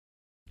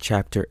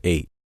Chapter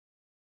 8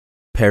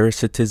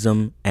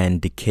 Parasitism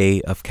and Decay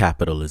of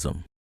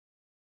Capitalism.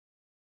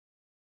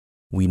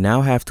 We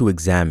now have to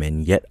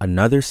examine yet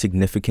another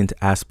significant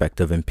aspect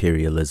of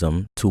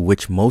imperialism to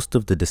which most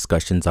of the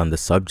discussions on the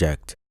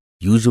subject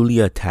usually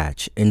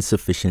attach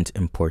insufficient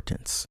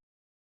importance.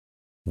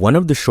 One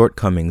of the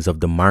shortcomings of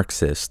the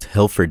Marxist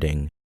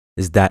Hilferding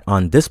is that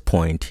on this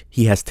point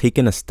he has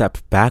taken a step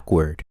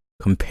backward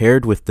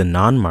compared with the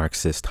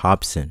non-Marxist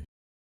Hobson.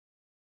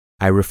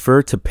 I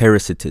refer to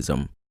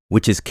parasitism,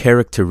 which is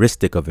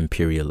characteristic of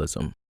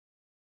imperialism.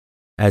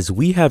 As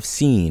we have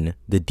seen,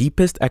 the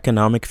deepest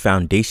economic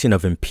foundation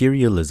of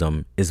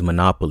imperialism is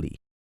monopoly.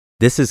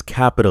 This is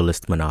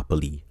capitalist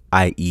monopoly,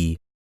 i.e.,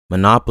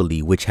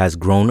 monopoly which has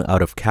grown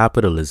out of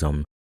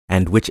capitalism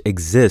and which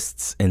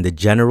exists in the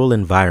general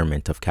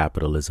environment of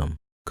capitalism,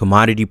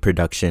 commodity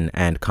production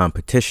and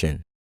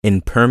competition,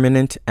 in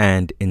permanent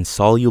and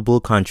insoluble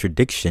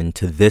contradiction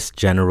to this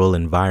general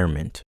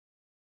environment.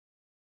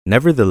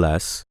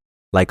 Nevertheless,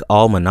 like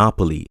all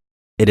monopoly,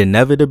 it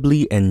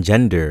inevitably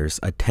engenders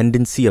a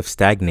tendency of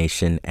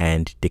stagnation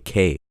and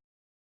decay.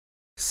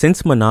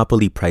 Since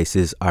monopoly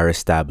prices are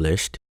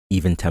established,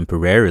 even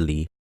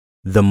temporarily,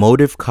 the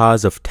motive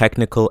cause of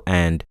technical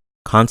and,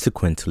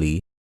 consequently,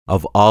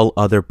 of all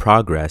other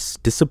progress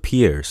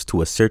disappears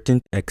to a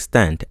certain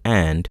extent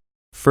and,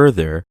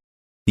 further,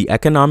 the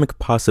economic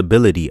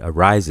possibility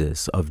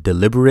arises of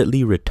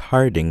deliberately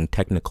retarding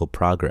technical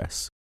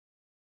progress.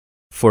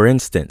 For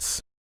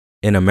instance,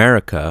 in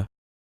America,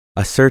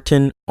 a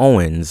certain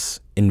Owens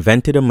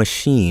invented a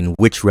machine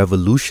which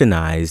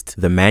revolutionized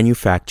the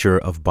manufacture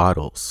of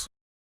bottles.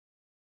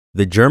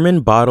 The German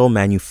bottle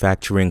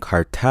manufacturing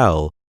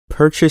cartel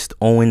purchased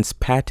Owens'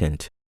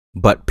 patent,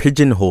 but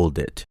pigeonholed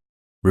it,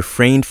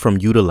 refrained from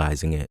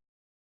utilizing it.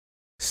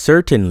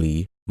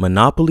 Certainly,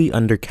 monopoly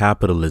under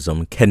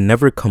capitalism can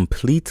never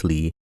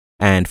completely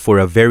and for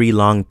a very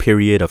long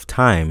period of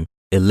time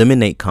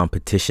eliminate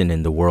competition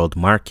in the world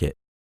market.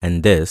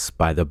 And this,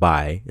 by the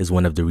by, is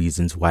one of the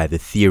reasons why the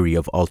theory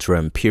of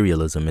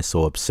ultra-imperialism is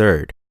so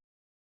absurd.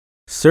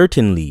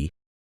 Certainly,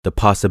 the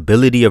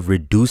possibility of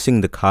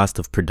reducing the cost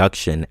of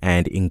production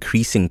and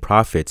increasing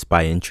profits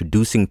by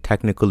introducing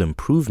technical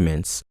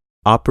improvements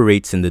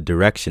operates in the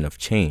direction of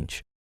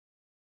change.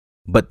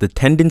 But the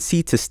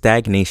tendency to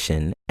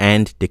stagnation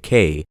and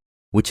decay,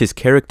 which is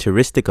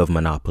characteristic of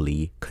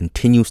monopoly,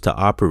 continues to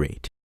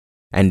operate.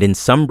 And in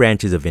some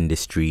branches of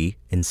industry,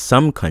 in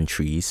some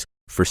countries,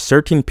 for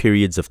certain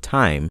periods of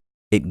time,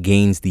 it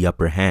gains the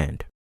upper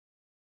hand.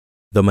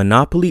 The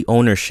monopoly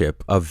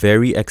ownership of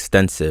very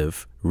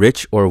extensive,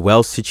 rich or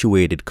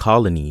well-situated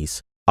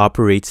colonies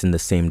operates in the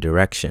same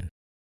direction.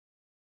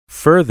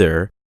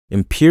 Further,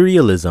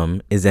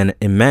 imperialism is an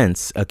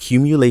immense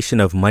accumulation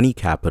of money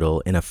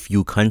capital in a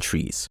few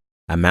countries,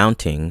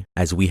 amounting,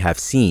 as we have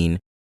seen,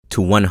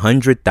 to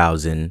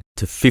 100,000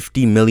 to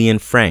 50 million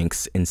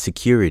francs in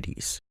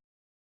securities.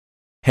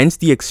 Hence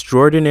the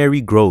extraordinary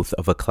growth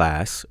of a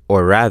class,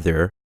 or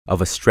rather,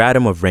 of a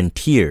stratum of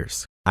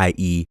rentiers,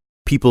 i.e.,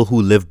 people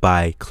who live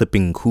by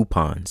clipping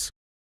coupons,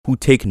 who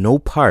take no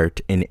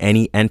part in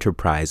any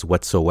enterprise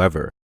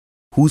whatsoever,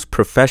 whose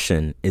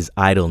profession is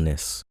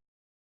idleness.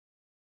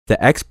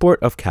 The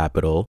export of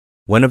capital,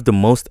 one of the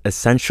most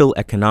essential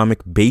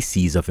economic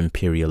bases of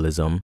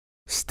imperialism,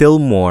 still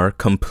more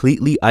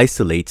completely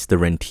isolates the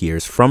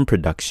rentiers from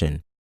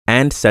production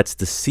and sets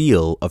the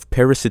seal of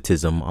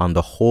parasitism on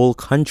the whole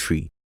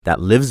country that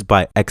lives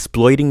by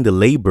exploiting the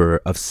labor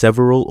of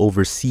several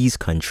overseas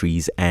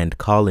countries and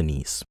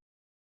colonies.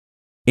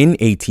 In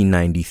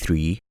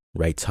 1893,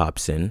 writes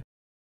Hobson,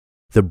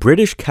 the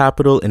British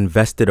capital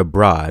invested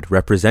abroad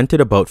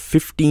represented about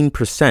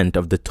 15%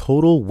 of the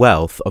total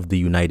wealth of the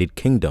United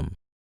Kingdom.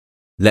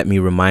 Let me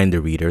remind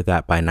the reader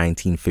that by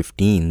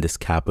 1915, this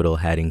capital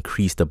had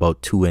increased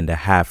about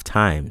 2.5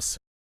 times.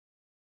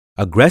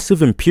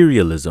 Aggressive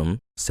imperialism,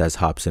 says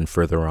Hobson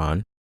further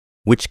on,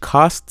 which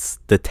costs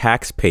the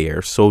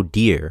taxpayer so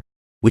dear,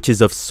 which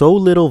is of so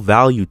little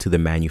value to the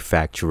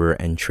manufacturer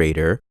and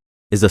trader,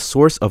 is a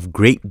source of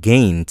great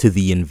gain to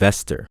the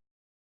investor.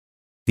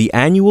 The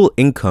annual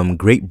income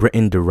Great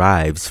Britain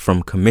derives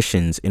from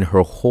commissions in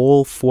her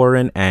whole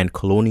foreign and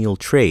colonial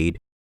trade,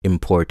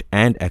 import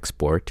and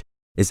export,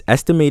 is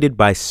estimated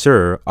by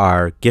Sir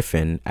R.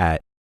 Giffen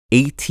at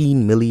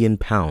 £18 million,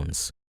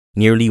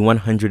 nearly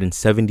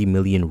 170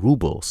 million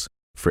rubles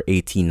for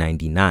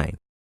 1899.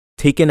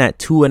 Taken at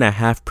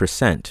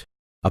 2.5%,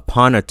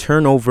 upon a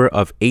turnover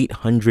of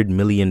 £800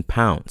 million.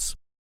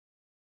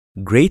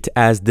 Great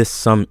as this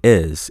sum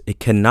is, it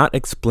cannot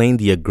explain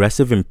the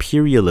aggressive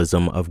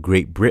imperialism of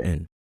Great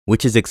Britain,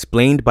 which is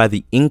explained by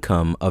the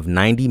income of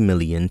 90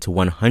 million to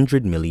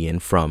 100 million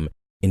from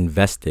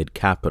invested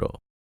capital,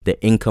 the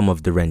income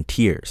of the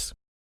rentiers.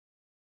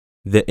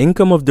 The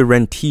income of the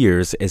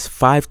rentiers is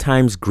 5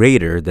 times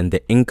greater than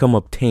the income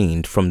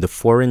obtained from the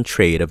foreign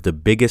trade of the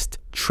biggest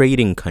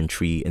trading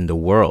country in the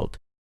world.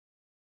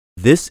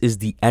 This is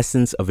the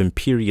essence of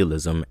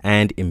imperialism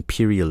and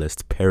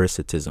imperialist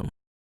parasitism.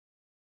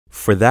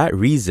 For that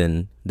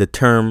reason, the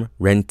term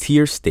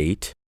rentier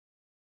state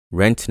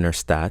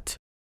Rentnerstaat,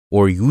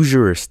 or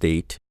usurer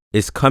state,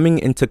 is coming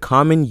into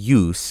common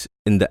use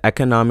in the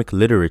economic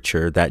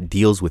literature that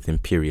deals with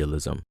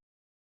imperialism.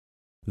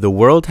 The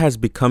world has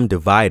become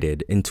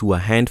divided into a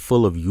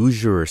handful of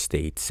usurer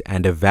states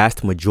and a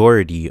vast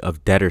majority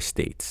of debtor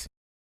states.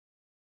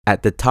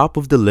 At the top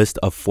of the list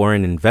of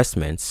foreign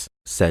investments,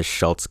 says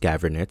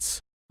Schultz-Gavernitz,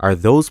 are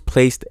those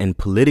placed in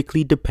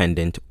politically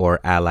dependent or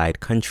allied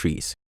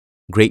countries.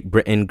 Great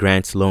Britain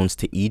grants loans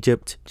to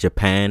Egypt,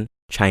 Japan,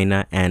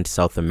 China, and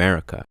South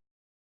America.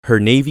 Her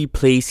navy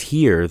plays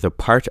here the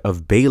part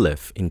of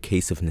bailiff in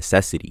case of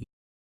necessity.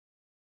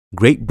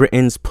 Great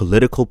Britain's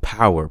political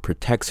power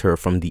protects her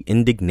from the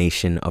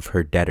indignation of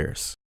her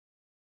debtors.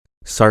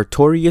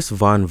 Sartorius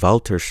von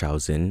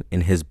Waltershausen,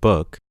 in his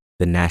book,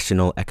 The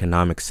National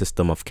Economic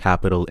System of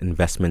Capital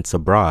Investments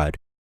Abroad,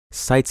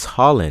 cites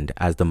Holland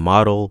as the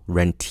model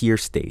rentier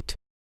state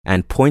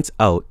and points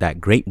out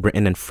that Great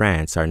Britain and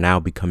France are now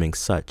becoming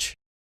such.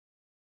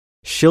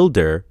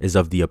 Schilder is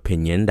of the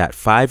opinion that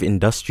 5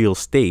 industrial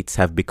states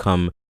have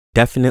become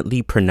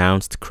definitely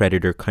pronounced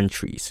creditor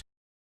countries: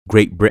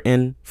 Great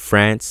Britain,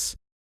 France,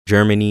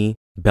 Germany,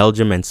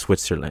 Belgium, and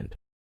Switzerland.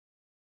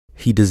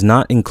 He does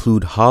not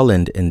include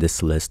Holland in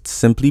this list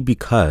simply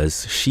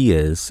because she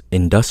is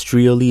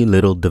industrially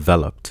little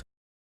developed.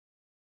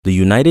 The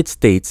United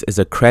States is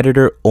a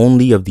creditor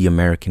only of the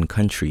American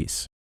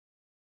countries.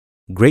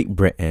 Great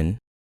Britain,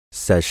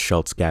 says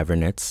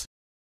Schultz-Gavernitz,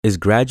 is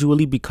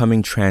gradually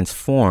becoming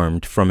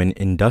transformed from an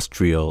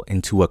industrial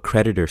into a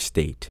creditor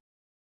state,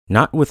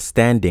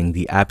 notwithstanding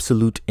the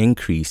absolute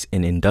increase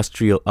in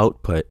industrial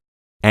output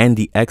and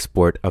the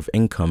export of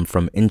income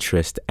from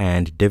interest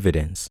and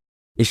dividends,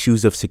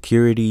 issues of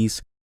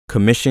securities,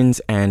 commissions,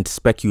 and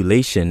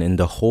speculation in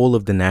the whole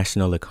of the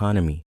national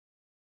economy.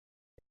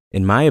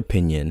 In my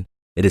opinion,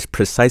 it is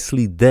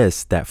precisely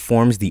this that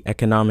forms the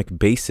economic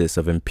basis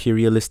of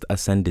imperialist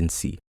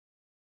ascendancy.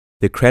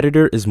 The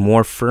creditor is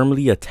more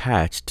firmly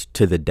attached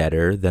to the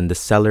debtor than the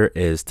seller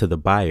is to the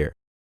buyer.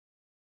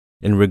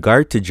 In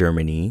regard to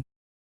Germany,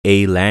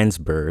 A.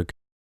 Landsberg,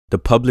 the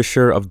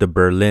publisher of the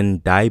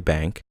Berlin Die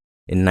Bank,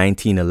 in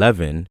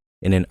 1911,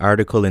 in an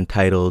article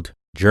entitled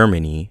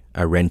Germany,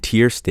 a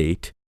Rentier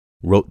State,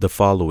 wrote the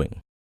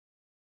following: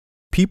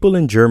 "People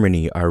in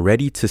Germany are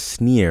ready to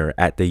sneer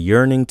at the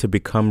yearning to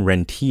become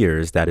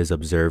rentiers that is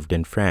observed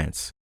in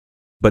France.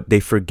 But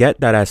they forget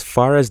that as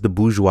far as the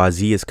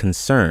bourgeoisie is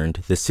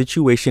concerned, the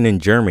situation in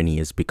Germany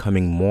is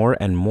becoming more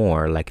and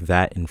more like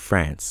that in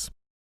France.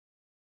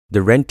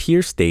 The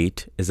rentier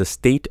state is a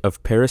state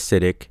of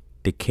parasitic,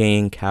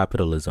 decaying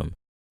capitalism,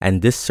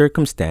 and this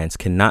circumstance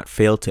cannot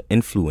fail to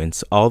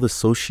influence all the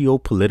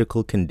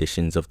socio-political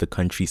conditions of the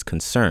countries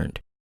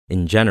concerned,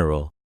 in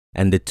general,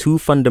 and the 2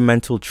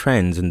 fundamental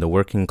trends in the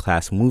working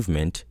class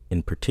movement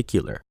in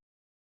particular.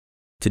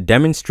 To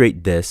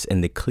demonstrate this in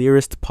the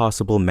clearest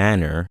possible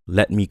manner,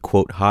 let me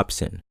quote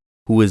Hobson,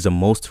 who is a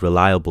most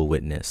reliable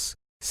witness,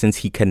 since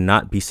he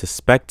cannot be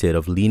suspected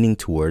of leaning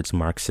towards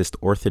Marxist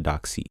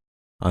orthodoxy.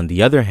 On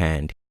the other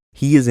hand,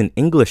 he is an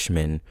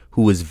Englishman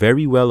who is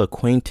very well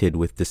acquainted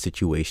with the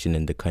situation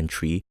in the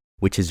country,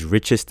 which is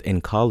richest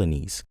in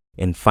colonies,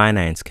 in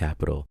finance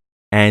capital,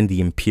 and the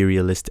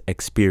imperialist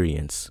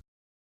experience.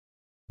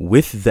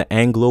 With the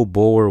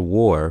Anglo-Boer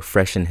War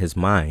fresh in his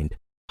mind,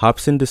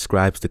 Hobson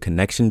describes the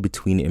connection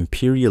between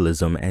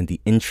imperialism and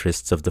the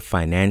interests of the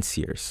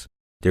financiers,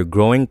 their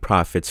growing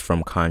profits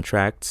from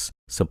contracts,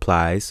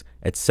 supplies,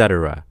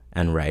 etc.,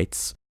 and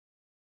writes,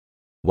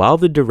 "While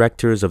the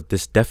directors of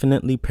this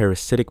definitely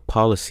parasitic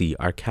policy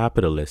are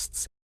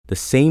capitalists, the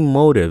same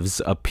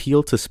motives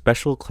appeal to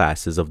special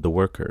classes of the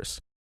workers.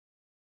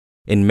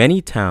 In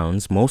many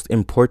towns, most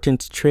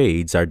important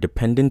trades are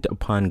dependent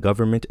upon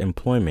government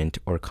employment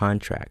or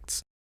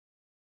contracts.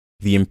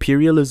 The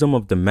imperialism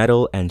of the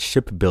metal and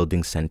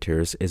shipbuilding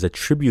centers is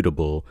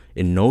attributable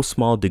in no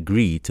small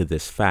degree to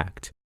this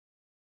fact.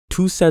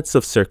 2 sets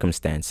of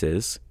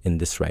circumstances, in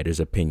this writer's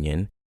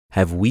opinion,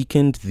 have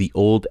weakened the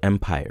old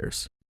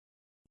empires.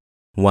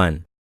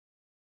 1.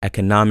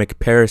 Economic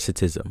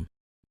parasitism,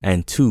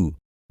 and 2.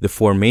 The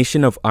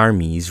formation of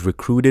armies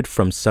recruited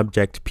from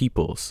subject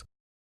peoples.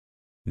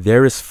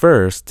 There is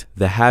first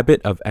the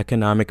habit of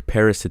economic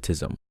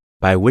parasitism,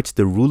 by which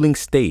the ruling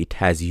state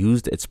has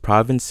used its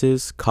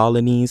provinces,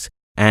 colonies,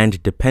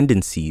 and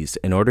dependencies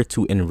in order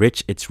to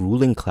enrich its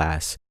ruling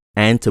class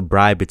and to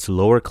bribe its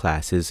lower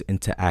classes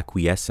into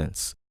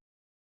acquiescence.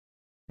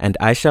 And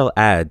I shall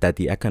add that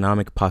the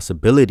economic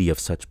possibility of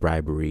such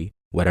bribery,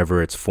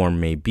 whatever its form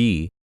may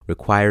be,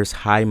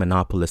 requires high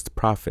monopolist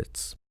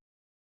profits.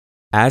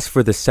 As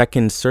for the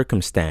second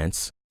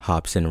circumstance,"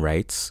 Hobson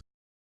writes,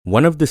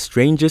 "one of the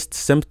strangest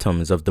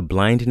symptoms of the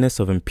blindness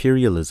of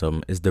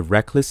imperialism is the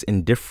reckless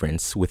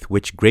indifference with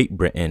which Great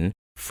Britain,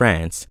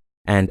 France,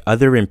 and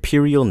other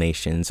imperial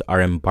nations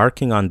are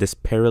embarking on this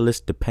perilous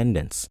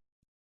dependence.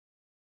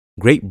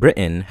 Great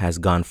Britain has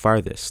gone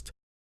farthest.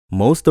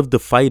 Most of the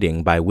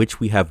fighting by which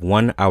we have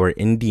won our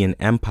Indian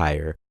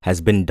empire has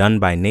been done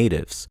by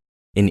natives.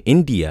 In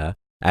India,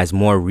 as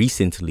more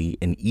recently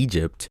in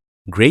Egypt,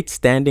 Great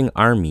standing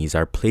armies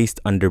are placed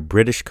under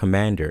British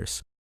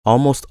commanders.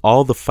 Almost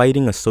all the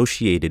fighting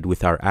associated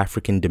with our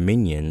African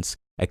dominions,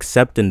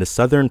 except in the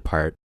southern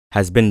part,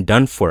 has been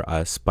done for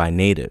us by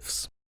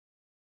natives.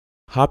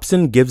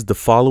 Hobson gives the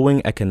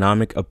following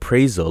economic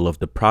appraisal of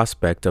the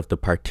prospect of the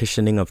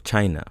partitioning of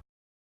China.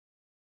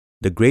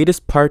 The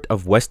greatest part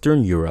of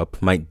Western Europe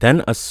might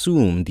then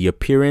assume the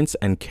appearance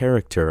and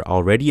character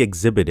already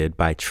exhibited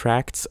by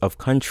tracts of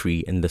country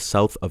in the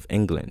south of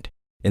England,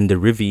 in the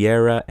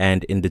Riviera,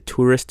 and in the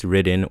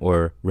tourist-ridden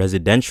or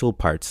residential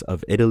parts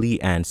of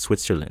Italy and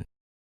Switzerland.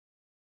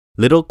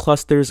 Little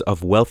clusters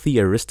of wealthy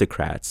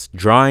aristocrats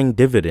drawing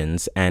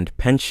dividends and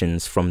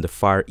pensions from the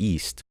Far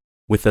East,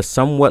 with a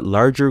somewhat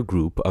larger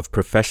group of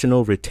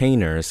professional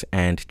retainers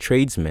and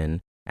tradesmen,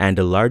 and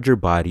a larger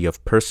body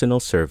of personal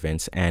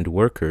servants and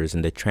workers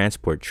in the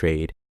transport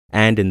trade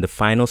and in the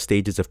final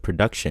stages of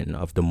production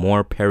of the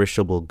more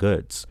perishable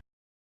goods.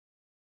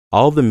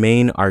 All the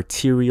main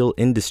arterial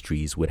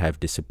industries would have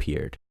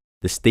disappeared,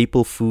 the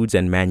staple foods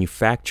and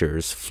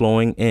manufactures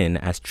flowing in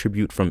as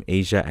tribute from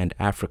Asia and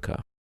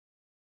Africa.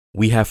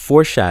 We have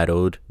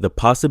foreshadowed the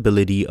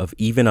possibility of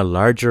even a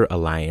larger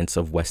alliance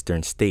of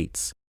Western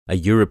states, a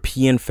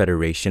European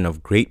federation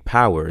of great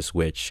powers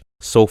which,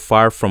 so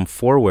far from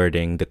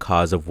forwarding the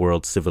cause of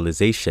world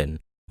civilization,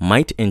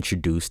 might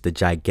introduce the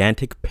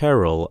gigantic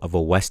peril of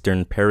a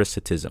Western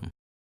parasitism,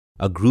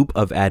 a group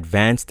of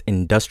advanced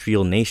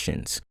industrial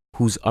nations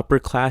whose upper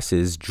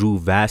classes drew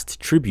vast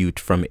tribute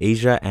from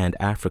Asia and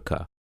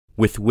Africa,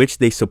 with which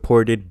they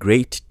supported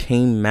great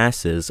tame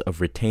masses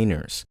of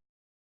retainers,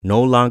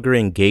 no longer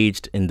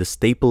engaged in the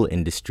staple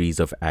industries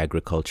of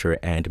agriculture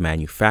and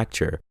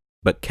manufacture,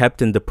 but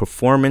kept in the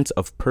performance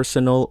of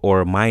personal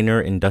or minor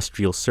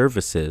industrial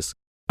services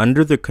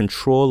under the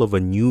control of a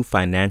new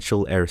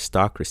financial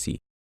aristocracy.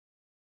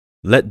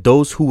 Let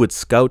those who would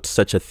scout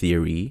such a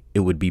theory,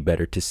 it would be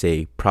better to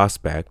say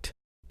prospect,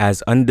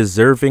 as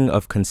undeserving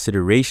of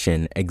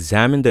consideration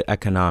examine the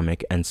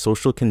economic and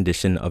social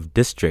condition of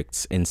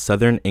districts in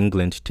southern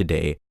England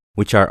today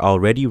which are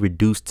already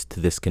reduced to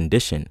this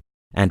condition,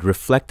 and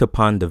reflect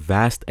upon the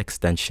vast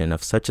extension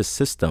of such a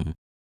system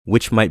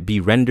which might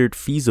be rendered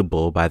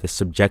feasible by the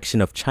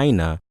subjection of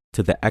China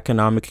to the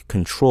economic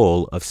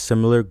control of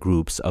similar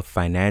groups of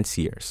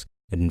financiers,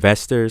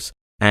 investors,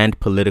 and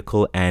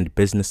political and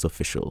business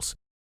officials,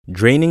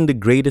 draining the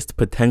greatest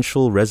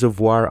potential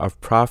reservoir of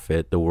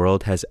profit the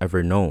world has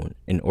ever known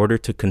in order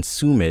to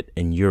consume it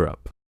in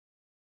Europe.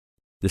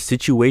 The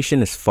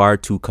situation is far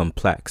too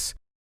complex,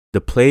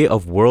 the play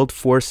of world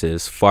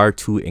forces far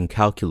too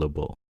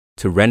incalculable,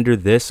 to render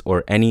this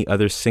or any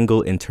other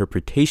single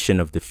interpretation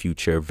of the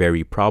future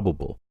very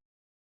probable.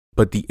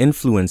 But the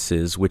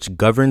influences which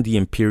govern the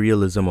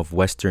imperialism of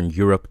Western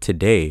Europe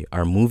today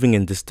are moving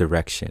in this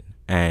direction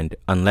and,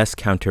 unless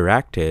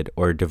counteracted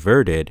or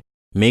diverted,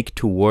 make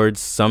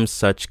towards some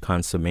such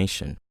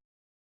consummation.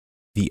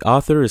 The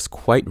author is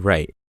quite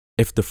right.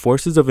 If the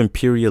forces of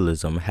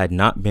imperialism had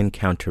not been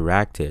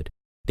counteracted,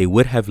 they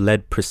would have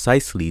led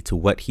precisely to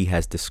what he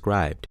has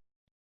described.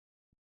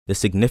 The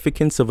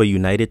significance of a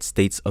United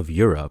States of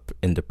Europe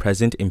in the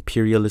present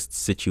imperialist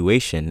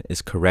situation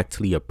is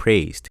correctly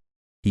appraised.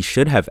 He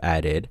should have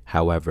added,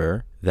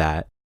 however,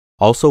 that,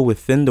 also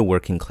within the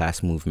working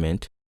class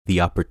movement, the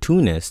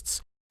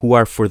opportunists, who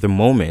are for the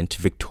moment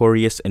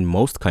victorious in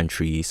most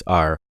countries,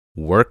 are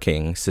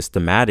working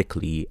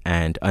systematically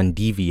and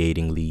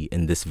undeviatingly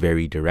in this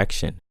very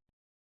direction.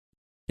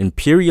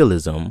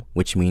 Imperialism,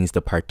 which means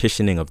the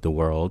partitioning of the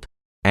world,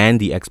 and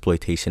the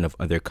exploitation of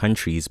other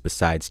countries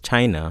besides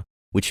China,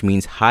 which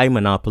means high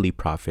monopoly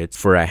profits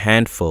for a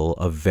handful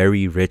of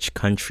very rich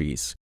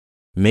countries,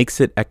 makes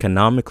it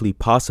economically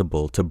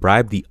possible to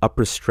bribe the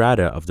upper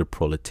strata of the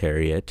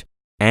proletariat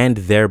and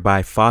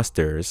thereby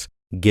fosters,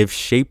 gives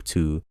shape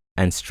to,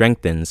 and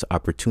strengthens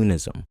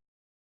opportunism.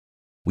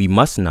 We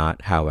must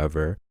not,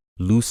 however,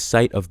 lose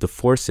sight of the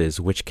forces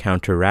which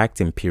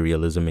counteract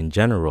imperialism in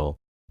general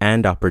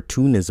and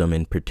opportunism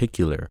in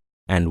particular,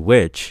 and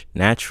which,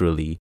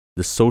 naturally,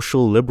 the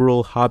social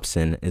liberal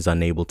Hobson is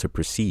unable to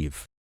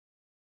perceive.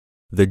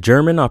 The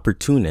German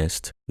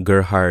opportunist,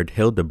 Gerhard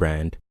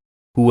Hildebrand,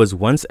 who was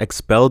once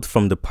expelled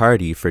from the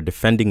party for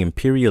defending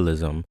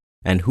imperialism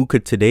and who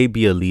could today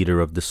be a leader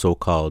of the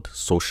so-called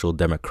Social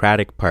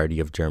Democratic Party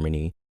of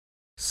Germany,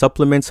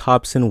 supplements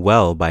Hobson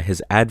well by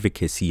his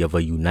advocacy of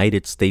a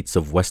United States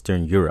of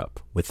Western Europe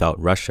without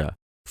Russia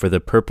for the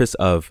purpose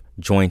of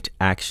joint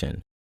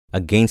action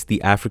against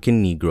the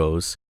African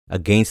Negroes,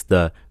 against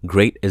the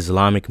Great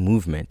Islamic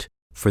Movement,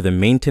 for the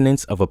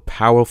maintenance of a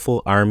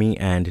powerful army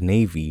and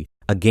navy,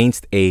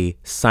 against a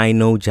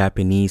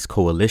Sino-Japanese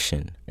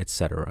coalition,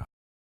 etc.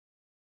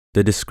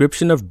 The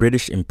description of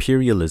British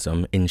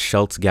imperialism in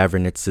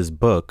Schultz-Gavernitz's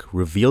book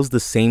reveals the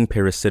same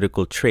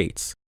parasitical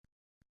traits.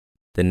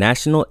 The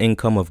national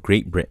income of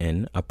Great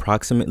Britain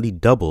approximately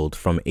doubled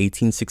from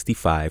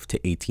 1865 to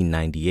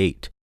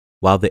 1898,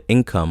 while the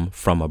income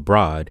from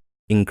abroad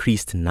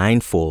increased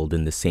ninefold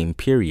in the same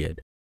period,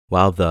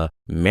 while the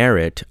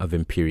merit of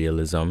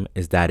imperialism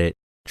is that it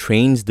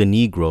trains the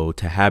Negro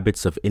to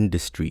habits of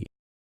industry,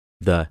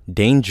 The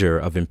danger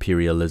of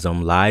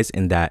imperialism lies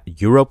in that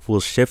Europe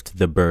will shift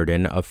the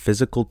burden of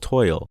physical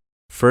toil,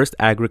 first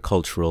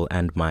agricultural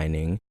and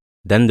mining,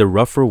 then the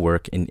rougher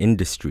work in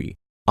industry,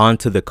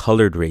 onto the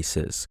colored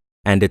races,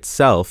 and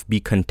itself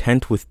be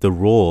content with the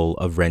role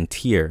of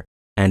rentier,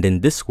 and in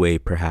this way,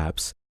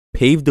 perhaps,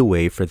 pave the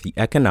way for the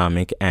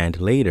economic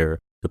and, later,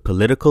 the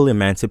political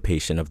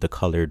emancipation of the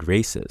colored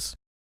races.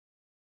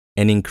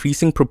 An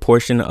increasing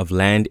proportion of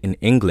land in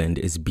England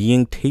is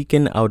being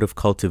taken out of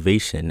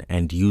cultivation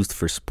and used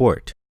for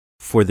sport,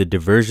 for the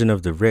diversion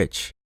of the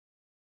rich.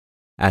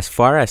 As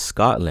far as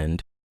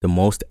Scotland, the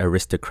most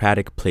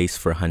aristocratic place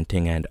for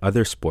hunting and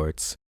other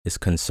sports, is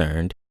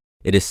concerned,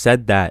 it is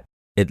said that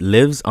it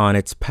lives on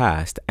its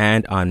past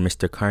and on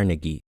Mr.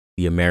 Carnegie,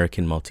 the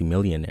American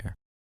multimillionaire.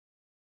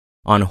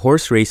 On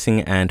horse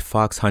racing and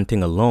fox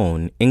hunting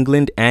alone,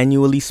 England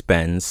annually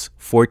spends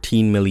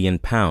 £14 million,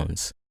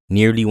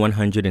 nearly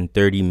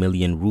 130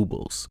 million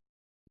rubles.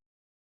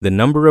 The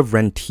number of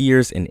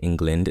rentiers in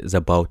England is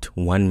about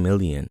 1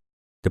 million.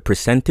 The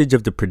percentage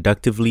of the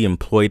productively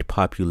employed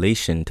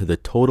population to the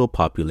total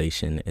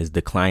population is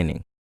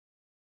declining.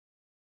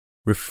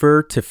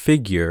 Refer to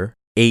figure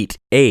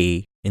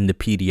 8A in the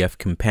PDF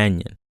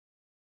companion.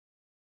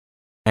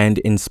 And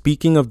in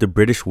speaking of the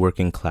British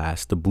working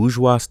class, the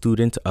bourgeois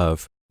student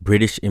of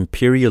British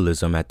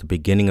imperialism at the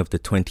beginning of the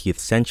 20th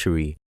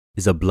century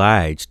is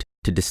obliged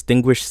to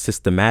distinguish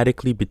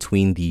systematically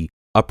between the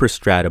upper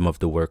stratum of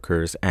the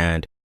workers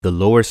and the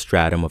lower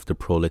stratum of the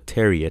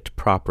proletariat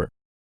proper.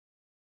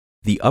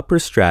 The upper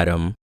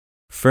stratum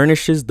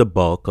furnishes the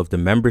bulk of the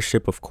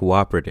membership of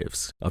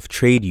cooperatives, of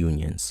trade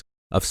unions,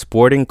 of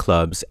sporting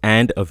clubs,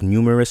 and of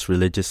numerous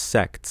religious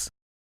sects.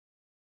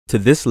 To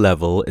this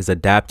level is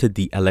adapted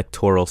the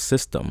electoral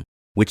system,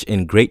 which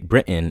in Great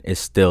Britain is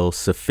still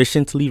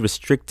sufficiently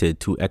restricted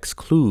to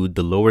exclude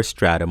the lower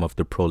stratum of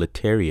the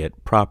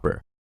proletariat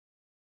proper.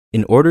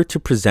 In order to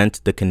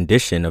present the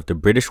condition of the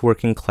British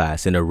working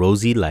class in a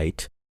rosy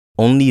light,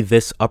 only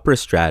this upper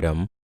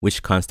stratum,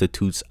 which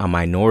constitutes a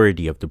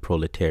minority of the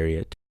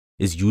proletariat,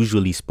 is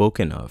usually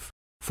spoken of.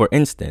 For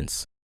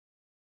instance,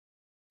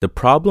 the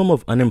problem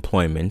of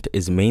unemployment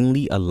is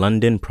mainly a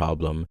London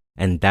problem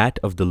and that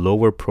of the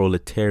lower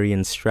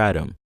proletarian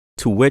stratum,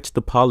 to which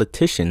the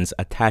politicians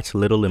attach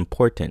little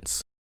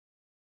importance.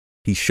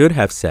 He should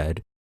have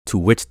said, to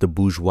which the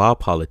bourgeois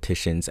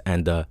politicians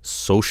and the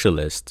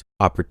socialist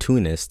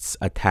opportunists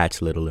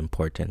attach little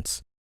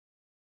importance.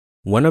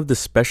 One of the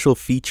special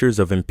features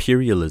of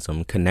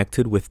imperialism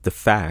connected with the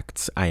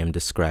facts I am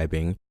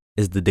describing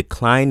is the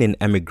decline in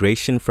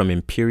emigration from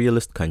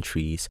imperialist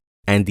countries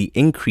and the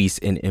increase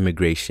in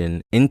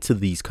immigration into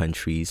these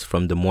countries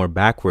from the more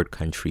backward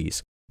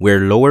countries where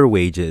lower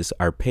wages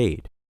are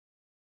paid.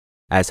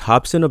 As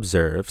Hobson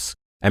observes,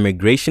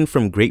 emigration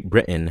from Great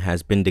Britain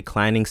has been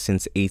declining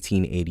since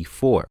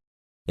 1884.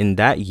 In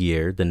that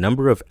year, the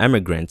number of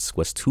emigrants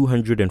was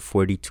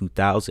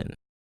 242,000,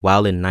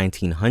 while in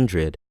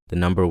 1900, the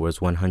number was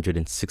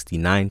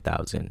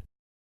 169,000.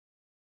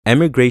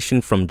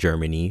 Emigration from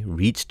Germany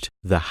reached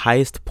the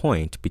highest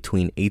point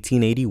between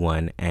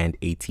 1881 and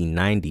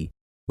 1890,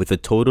 with a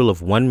total of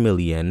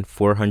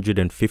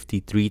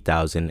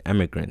 1,453,000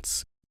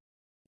 emigrants.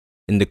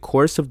 In the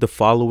course of the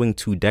following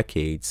 2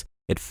 decades,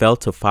 it fell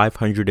to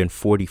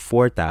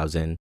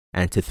 544,000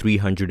 and to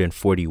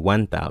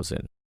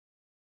 341,000.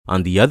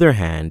 On the other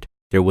hand,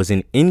 there was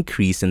an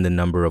increase in the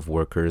number of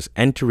workers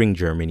entering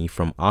Germany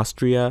from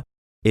Austria,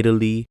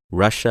 Italy,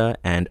 Russia,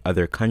 and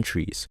other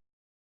countries.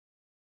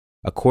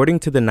 According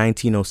to the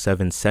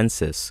 1907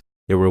 census,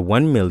 there were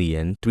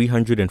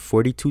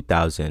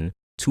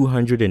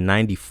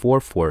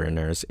 1,342,294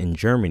 foreigners in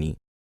Germany,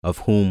 of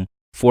whom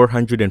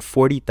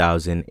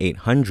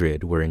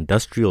 440,800 were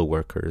industrial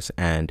workers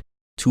and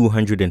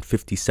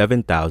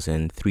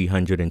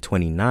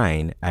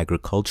 257,329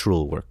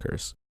 agricultural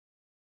workers.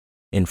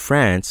 In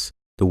France,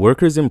 the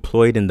workers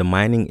employed in the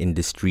mining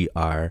industry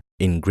are,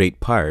 in great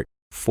part,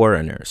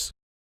 foreigners,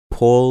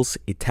 Poles,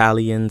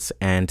 Italians,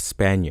 and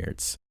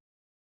Spaniards.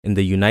 In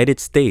the United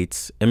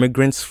States,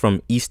 immigrants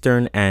from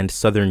Eastern and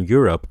Southern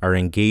Europe are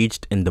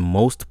engaged in the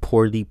most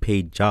poorly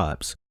paid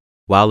jobs,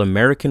 while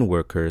American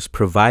workers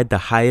provide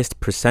the highest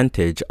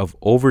percentage of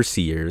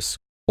overseers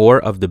or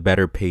of the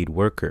better paid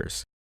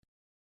workers.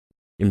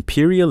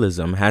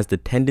 Imperialism has the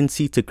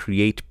tendency to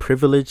create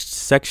privileged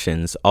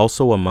sections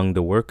also among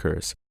the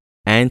workers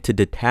and to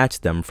detach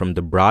them from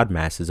the broad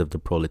masses of the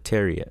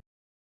proletariat.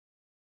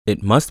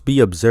 It must be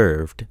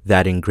observed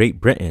that in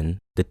Great Britain,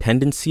 the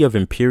tendency of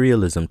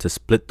imperialism to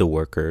split the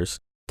workers,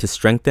 to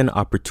strengthen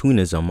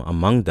opportunism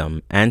among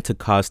them, and to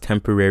cause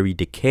temporary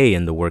decay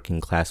in the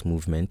working class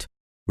movement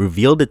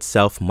revealed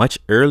itself much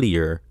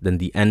earlier than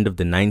the end of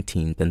the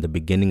 19th and the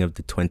beginning of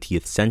the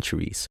 20th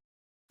centuries.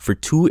 For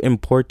 2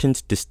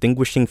 important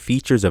distinguishing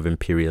features of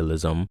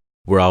imperialism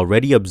were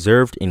already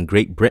observed in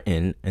Great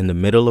Britain in the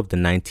middle of the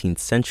 19th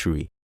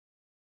century: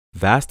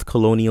 vast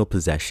colonial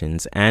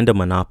possessions and a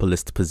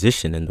monopolist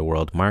position in the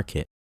world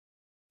market.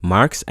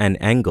 Marx and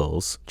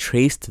Engels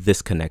traced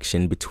this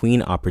connection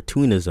between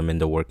opportunism in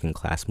the working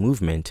class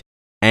movement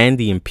and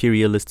the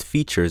imperialist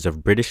features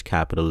of British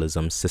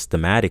capitalism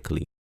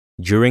systematically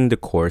during the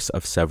course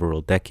of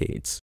several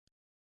decades.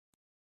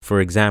 For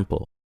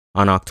example,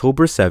 on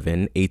October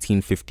 7,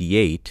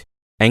 1858,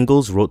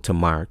 Engels wrote to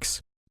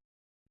Marx,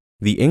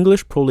 "The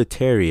English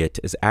proletariat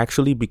is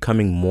actually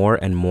becoming more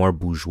and more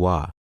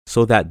bourgeois,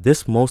 so that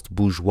this most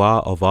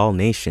bourgeois of all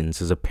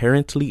nations is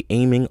apparently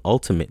aiming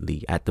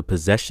ultimately at the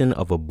possession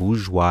of a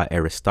bourgeois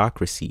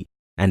aristocracy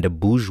and a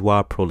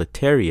bourgeois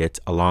proletariat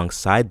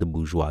alongside the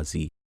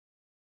bourgeoisie.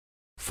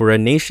 For a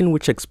nation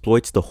which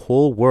exploits the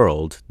whole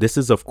world, this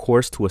is of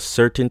course to a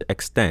certain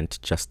extent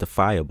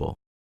justifiable."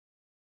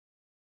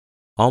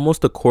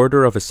 Almost a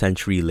quarter of a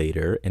century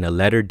later, in a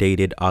letter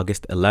dated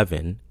August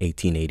 11,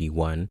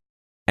 1881,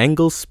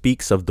 Engels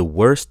speaks of the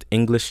worst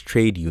English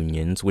trade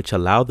unions which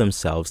allow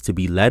themselves to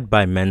be led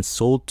by men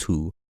sold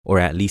to, or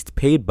at least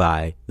paid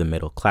by, the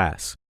middle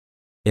class.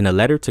 In a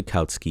letter to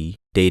Kautsky,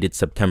 dated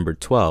September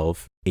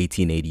 12,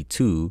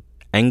 1882,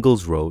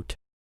 Engels wrote,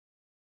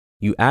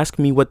 "You ask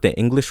me what the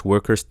English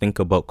workers think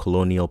about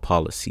colonial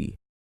policy.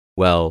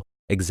 Well,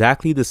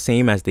 exactly the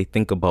same as they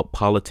think about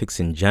politics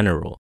in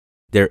general.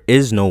 There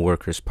is no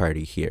Workers'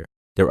 Party here.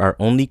 There are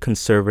only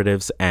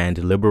conservatives and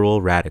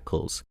liberal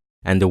radicals,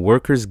 and the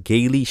workers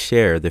gaily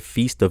share the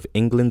feast of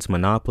England's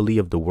monopoly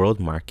of the world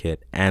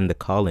market and the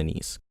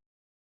colonies."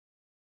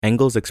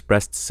 Engels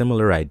expressed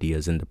similar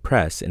ideas in the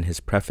press in his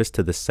preface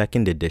to the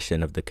second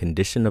edition of The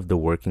Condition of the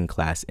Working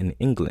Class in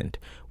England,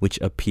 which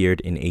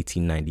appeared in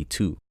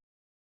 1892.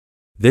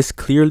 This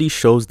clearly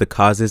shows the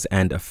causes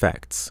and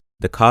effects.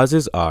 The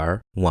causes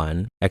are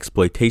 1.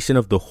 Exploitation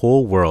of the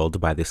whole world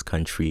by this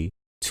country,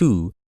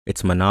 2.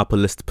 Its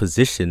monopolist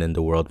position in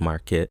the world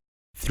market,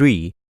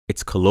 3.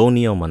 Its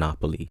colonial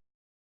monopoly.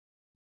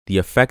 The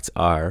effects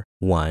are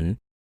 1.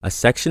 A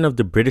section of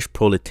the British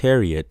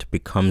proletariat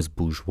becomes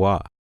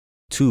bourgeois.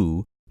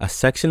 2. A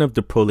section of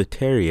the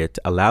proletariat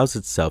allows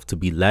itself to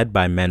be led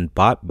by men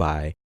bought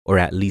by, or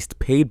at least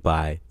paid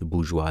by, the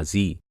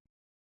bourgeoisie.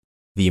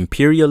 The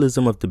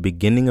imperialism of the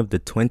beginning of the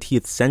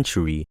 20th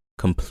century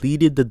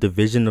completed the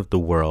division of the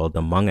world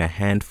among a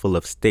handful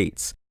of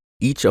states,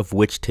 each of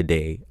which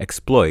today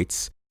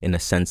exploits, in a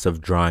sense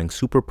of drawing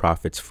super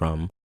profits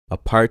from, a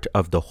part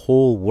of the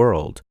whole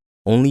world,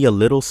 only a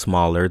little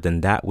smaller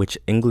than that which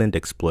England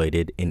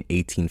exploited in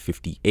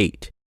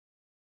 1858.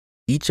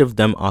 Each of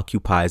them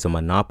occupies a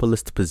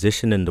monopolist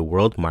position in the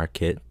world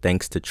market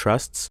thanks to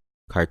trusts,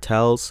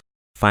 cartels,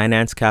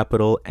 finance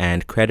capital,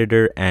 and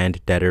creditor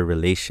and debtor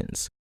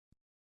relations.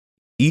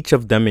 Each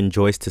of them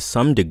enjoys to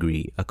some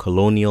degree a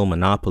colonial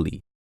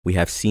monopoly. We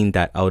have seen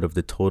that out of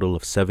the total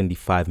of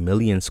 75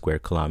 million square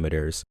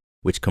kilometers,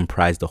 which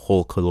comprise the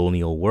whole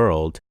colonial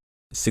world,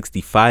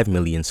 65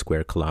 million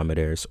square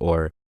kilometers,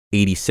 or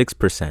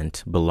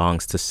 86%,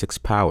 belongs to 6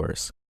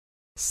 powers.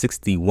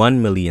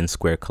 61 million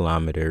square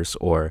kilometers,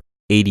 or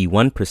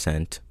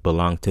 81%,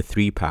 belong to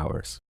 3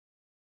 powers.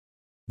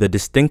 The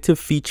distinctive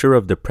feature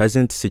of the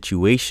present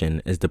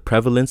situation is the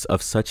prevalence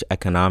of such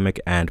economic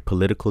and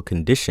political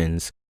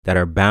conditions that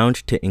are bound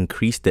to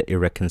increase the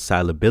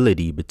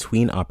irreconcilability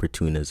between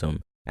opportunism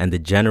and the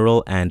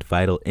general and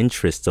vital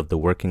interests of the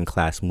working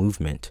class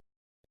movement.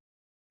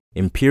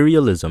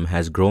 Imperialism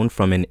has grown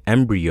from an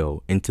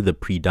embryo into the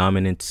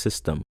predominant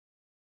system.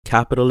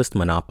 Capitalist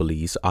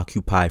monopolies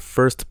occupy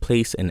first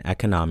place in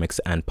economics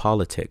and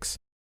politics.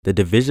 The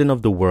division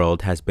of the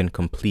world has been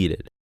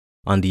completed.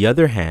 On the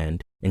other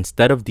hand,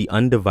 instead of the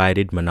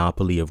undivided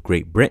monopoly of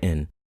Great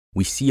Britain,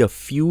 we see a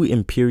few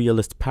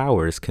imperialist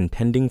powers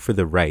contending for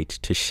the right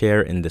to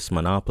share in this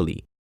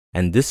monopoly,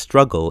 and this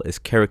struggle is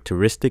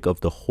characteristic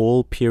of the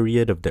whole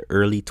period of the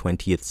early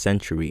 20th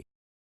century.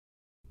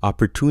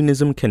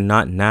 Opportunism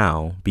cannot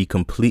now be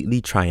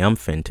completely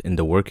triumphant in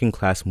the working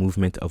class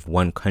movement of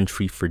one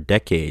country for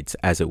decades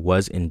as it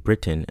was in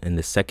Britain in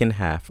the second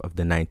half of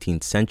the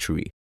 19th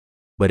century,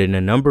 but in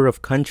a number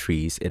of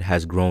countries it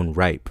has grown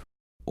ripe,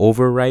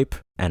 overripe,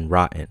 and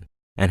rotten,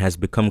 and has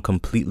become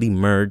completely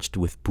merged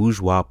with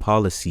bourgeois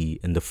policy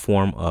in the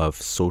form of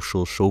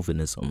social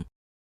chauvinism.